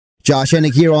Josh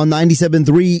Hennig here on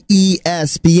 97.3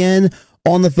 ESPN.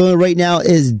 On the phone right now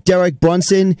is Derek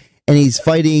Brunson, and he's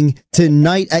fighting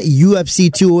tonight at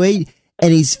UFC 208,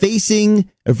 and he's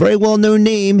facing a very well-known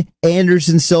name,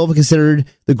 Anderson Silva, considered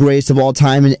the greatest of all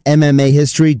time in MMA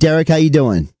history. Derek, how you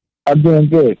doing? I'm doing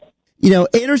good. You know,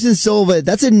 Anderson Silva,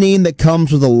 that's a name that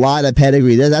comes with a lot of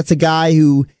pedigree. That's a guy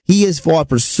who he has fought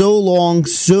for so long.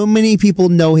 So many people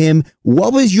know him.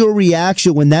 What was your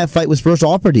reaction when that fight was first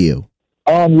offered to you?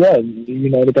 Yeah,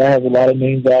 the guy has a lot of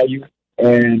name value,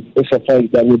 and it's a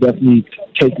fight that will definitely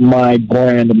take my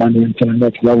brand and my name to the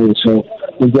next level. So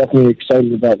we're definitely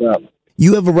excited about that.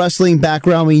 You have a wrestling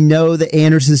background. We know that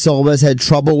Anderson Silva has had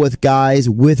trouble with guys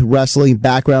with wrestling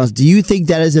backgrounds. Do you think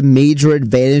that is a major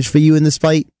advantage for you in this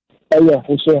fight? Oh, yeah,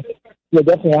 for sure. Yeah,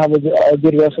 definitely I have a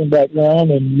good wrestling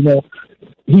background, and,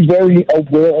 he's very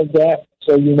aware of that.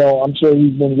 So, I'm sure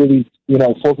he's been really,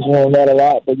 focusing on that a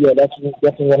lot. But, yeah, that's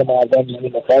definitely one of my advantages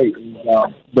in the fight,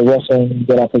 the wrestling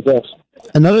that I possess.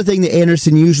 Another thing that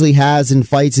Anderson usually has in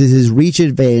fights is his reach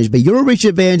advantage, but your reach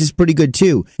advantage is pretty good,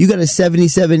 too. You got a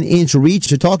 77-inch reach.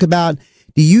 To talk about,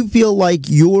 do you feel like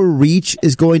your reach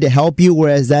is going to help you,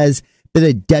 whereas that has been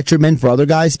a detriment for other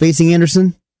guys facing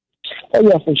Anderson? Oh,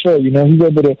 yeah, for sure. He's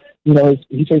able to,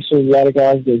 he faces a lot of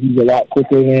guys that he's a lot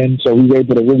quicker in, so he's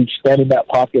able to really stand in that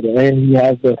pocket, and he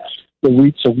has the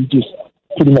reach, so we just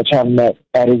pretty much have him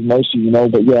at his mercy,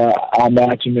 But, yeah, I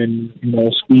match him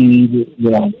in, speed,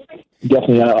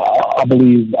 Definitely, I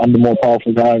believe I'm the more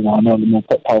powerful guy. I know I'm the more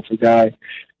powerful guy.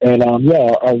 And, our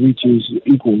reach is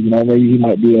equal. Maybe he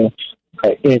might be an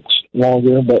inch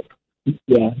longer, but,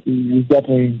 yeah, he's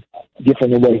definitely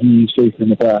different than what he's faced in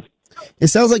the past. It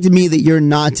sounds like to me that you're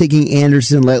not taking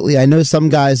Anderson lightly. I know some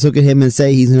guys look at him and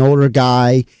say he's an older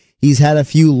guy. He's had a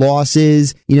few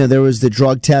losses. There was the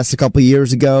drug test a couple of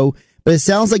years ago. But it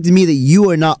sounds like to me that you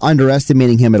are not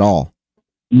underestimating him at all.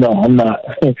 No, I'm not.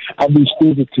 I'd be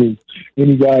stupid to.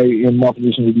 Any guy in my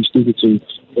position would be stupid to.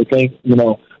 I think,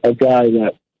 a guy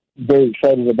that very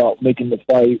excited about making the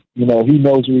fight. He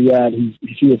knows where he's at. He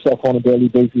sees himself on a daily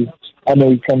basis. I know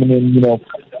he's coming in,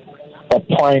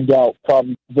 applying out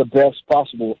probably the best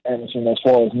possible Anderson as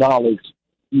far as knowledge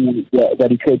that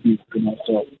he could be.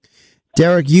 So.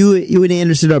 Derek, you and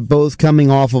Anderson are both coming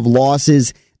off of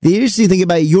losses. The interesting thing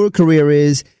about your career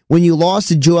is when you lost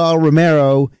to Joel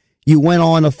Romero, you went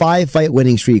on a 5-fight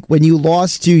winning streak. When you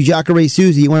lost to Jacare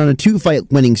Souza, you went on a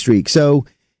 2-fight winning streak. So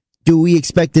do we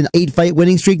expect an 8-fight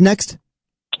winning streak next?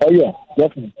 Oh, yeah,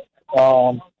 definitely.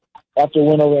 After a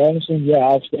win over Anderson, yeah,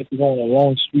 I expect to go on a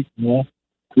long streak, It's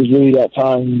really that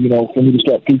time, for me to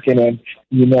start peaking. And,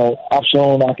 I've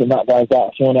shown I can knock guys out.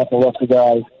 I've shown I can wrestle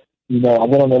guys. I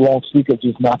went on a long streak of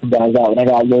just knocking guys out. And I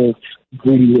got a little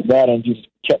greedy with that and just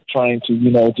kept trying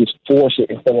to, just force it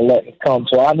instead of letting it come.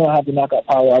 So I know I have to knock out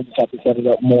power. I just have to set it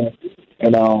up more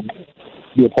and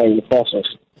be a part of the process.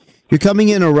 You're coming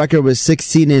in a record with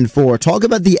 16-4. Talk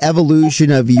about the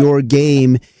evolution of your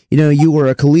game. You were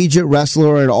a collegiate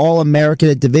wrestler, an All-American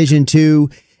at Division II,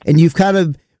 and you've kind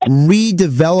of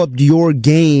redeveloped your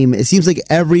game. It seems like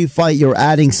every fight you're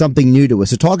adding something new to it.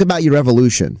 So talk about your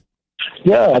evolution.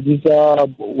 Yeah, I just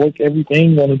work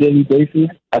everything on a daily basis.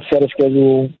 I set a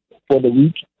schedule for the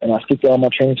week, and I stick to all my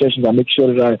training sessions. I make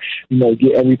sure that I,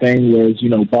 get everything, whether it's,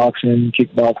 boxing,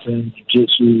 kickboxing,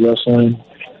 jiu-jitsu, wrestling,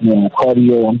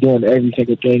 cardio. I'm doing every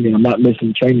single thing, and I'm not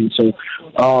missing training. So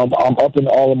I'm up in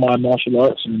all of my martial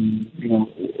arts, and,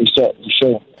 it's set to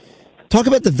show. Talk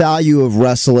about the value of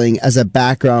wrestling as a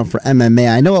background for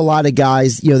MMA. I know a lot of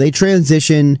guys, they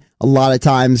transition a lot of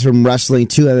times from wrestling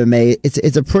to MMA.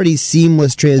 It's a pretty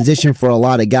seamless transition for a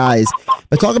lot of guys.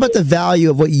 But talk about the value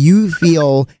of what you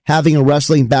feel having a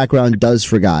wrestling background does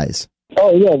for guys.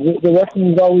 Oh, yeah. The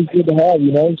wrestling is always good to have,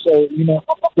 So,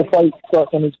 the fight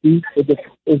starts on his feet.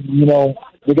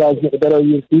 The guys get the better of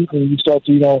your feet, and you start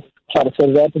to, try to set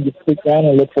it up and get quick down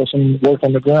and look for some work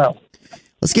on the ground.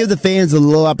 Let's give the fans a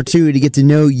little opportunity to get to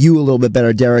know you a little bit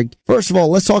better, Derek. First of all,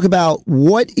 let's talk about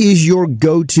what is your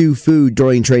go-to food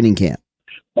during training camp?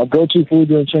 My go-to food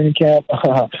during training camp,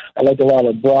 I like a lot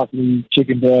of broccoli,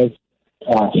 chicken breast,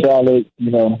 salad,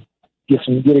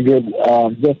 get a good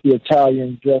zesty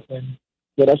Italian dressing.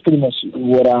 So that's pretty much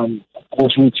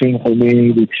what's routine for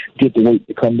me to get the weight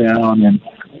to come down, and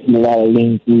a lot of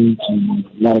lean foods and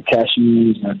a lot of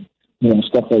cashews and,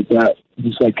 stuff like that.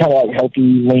 Just kind of like healthy,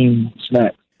 lean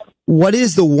snacks. What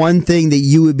is the one thing that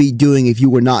you would be doing if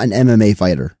you were not an MMA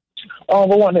fighter? If I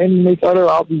want an MMA fighter,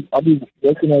 I'll be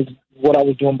working as what I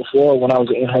was doing before when I was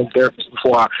an in-home therapist,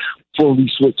 before I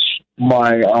fully switched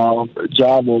my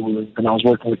job over and I was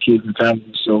working with kids and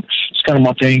families. So it's kind of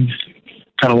my thing.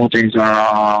 Kind of one of the things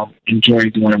I enjoy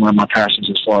doing and one of my passions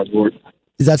as far as work.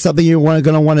 Is that something you're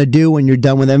going to want to do when you're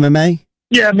done with MMA?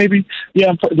 Yeah, maybe.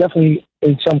 Yeah, definitely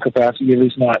in some capacity. If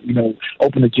it's not,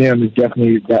 open a gym, is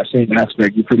definitely that same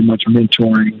aspect. You're pretty much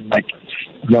mentoring like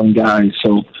young guys,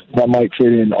 so that might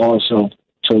fit in also.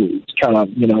 So it's kind of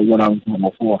what I was doing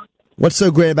before. What's so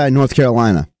great about North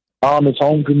Carolina? It's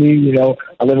home to me.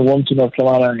 I live in Wilmington, North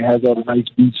Carolina, and it has all the nice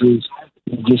beaches.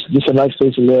 Just a nice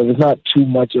place to live. It's not too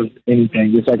much of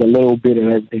anything. It's like a little bit of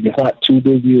everything. It's not too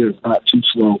busy. It's not too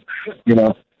slow.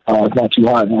 It's not too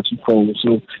hot, not too cold.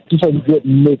 So just a good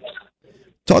mix.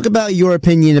 Talk about your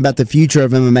opinion about the future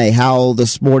of MMA, how the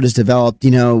sport has developed.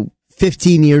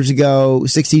 15 years ago,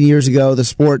 16 years ago, the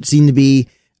sport seemed to be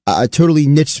a totally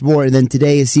niche sport, and then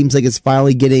today it seems like it's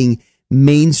finally getting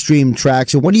mainstream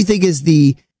traction. What do you think is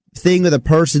the thing or the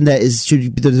person that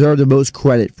should deserve the most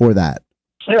credit for that?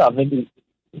 Yeah, I think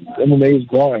MMA is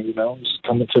growing. It's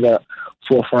coming to that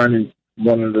forefront and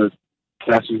one of the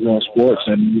fastest growing sports,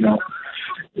 and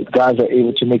guys are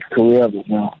able to make a career of it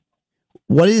now.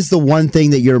 What is the one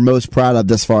thing that you're most proud of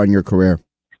thus far in your career?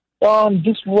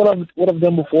 Just what I've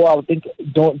done before. I would think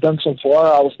done so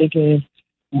far. I was thinking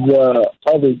the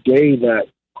other day that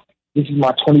this is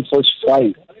my 21st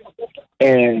fight,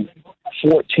 and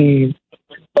 14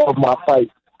 of my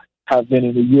fights have been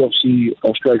in the UFC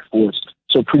or Strikeforce.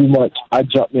 So pretty much, I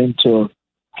jumped into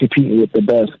competing with the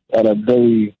best at a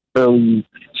very early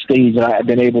stage, and I've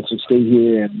been able to stay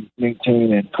here and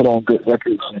maintain and put on good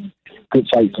records and good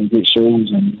fights and good shows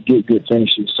and get good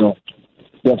finishes. So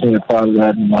definitely proud of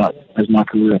that as my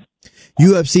career.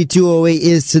 UFC 208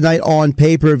 is tonight on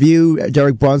pay-per-view.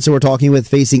 Derek Brunson, we're talking with,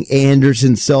 facing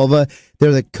Anderson Silva.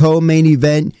 They're the co-main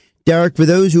event. Derek, for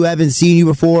those who haven't seen you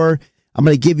before, I'm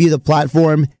going to give you the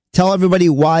platform. Tell everybody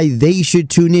why they should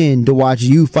tune in to watch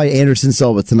you fight Anderson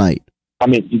Silva tonight.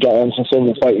 You got Anderson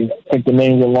Silva fighting. I think the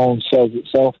name alone sells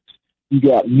itself. You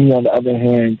got me, on the other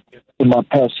hand. In my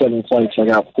past 7 fights, I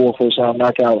got 4 first-round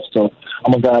knockouts. So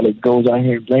I'm a guy that goes out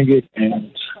here and bring it,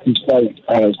 and these fights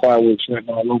has fireworks written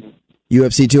all over.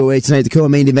 UFC 208 tonight, the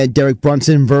co-main event, Derek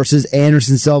Brunson versus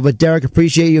Anderson Silva. Derek,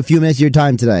 appreciate you a few minutes of your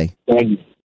time today. Thank you.